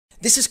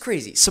This is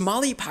crazy.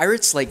 Somali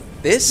pirates like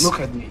this Look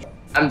at me.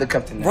 I'm the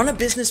captain now. run a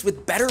business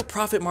with better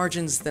profit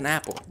margins than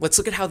Apple. Let's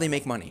look at how they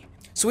make money.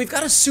 So we've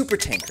got a super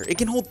tanker. It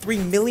can hold 3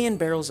 million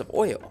barrels of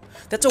oil.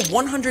 That's a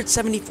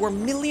 $174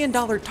 million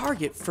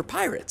target for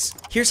pirates.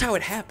 Here's how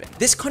it happened.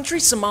 This country,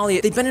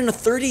 Somalia, they've been in a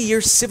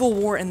 30-year civil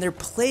war and they're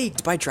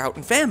plagued by drought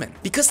and famine.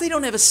 Because they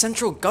don't have a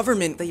central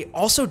government, they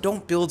also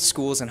don't build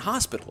schools and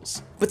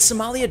hospitals. But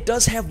Somalia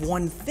does have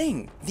one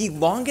thing: the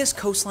longest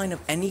coastline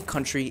of any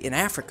country in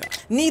Africa.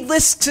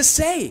 Needless to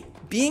say,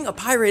 being a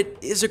pirate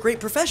is a great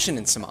profession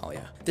in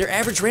Somalia. Their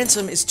average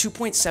ransom is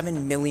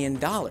 $2.7 million.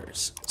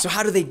 So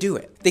how do they do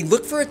it? They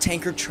look for a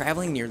tanker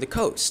traveling near the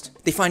coast.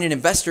 They find an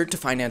investor to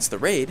finance the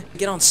raid,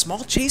 get on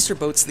small chaser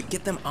boats that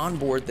get them on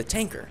board the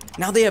tanker.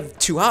 Now they have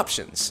two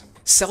options: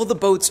 sell the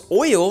boat's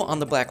oil on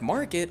the black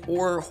market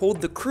or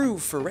hold the crew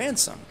for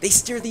ransom. They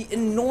steer the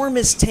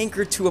enormous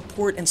tanker to a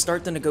port and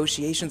start the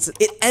negotiations.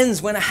 It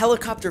ends when a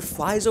helicopter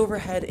flies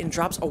overhead and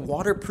drops a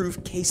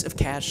waterproof case of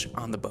cash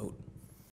on the boat.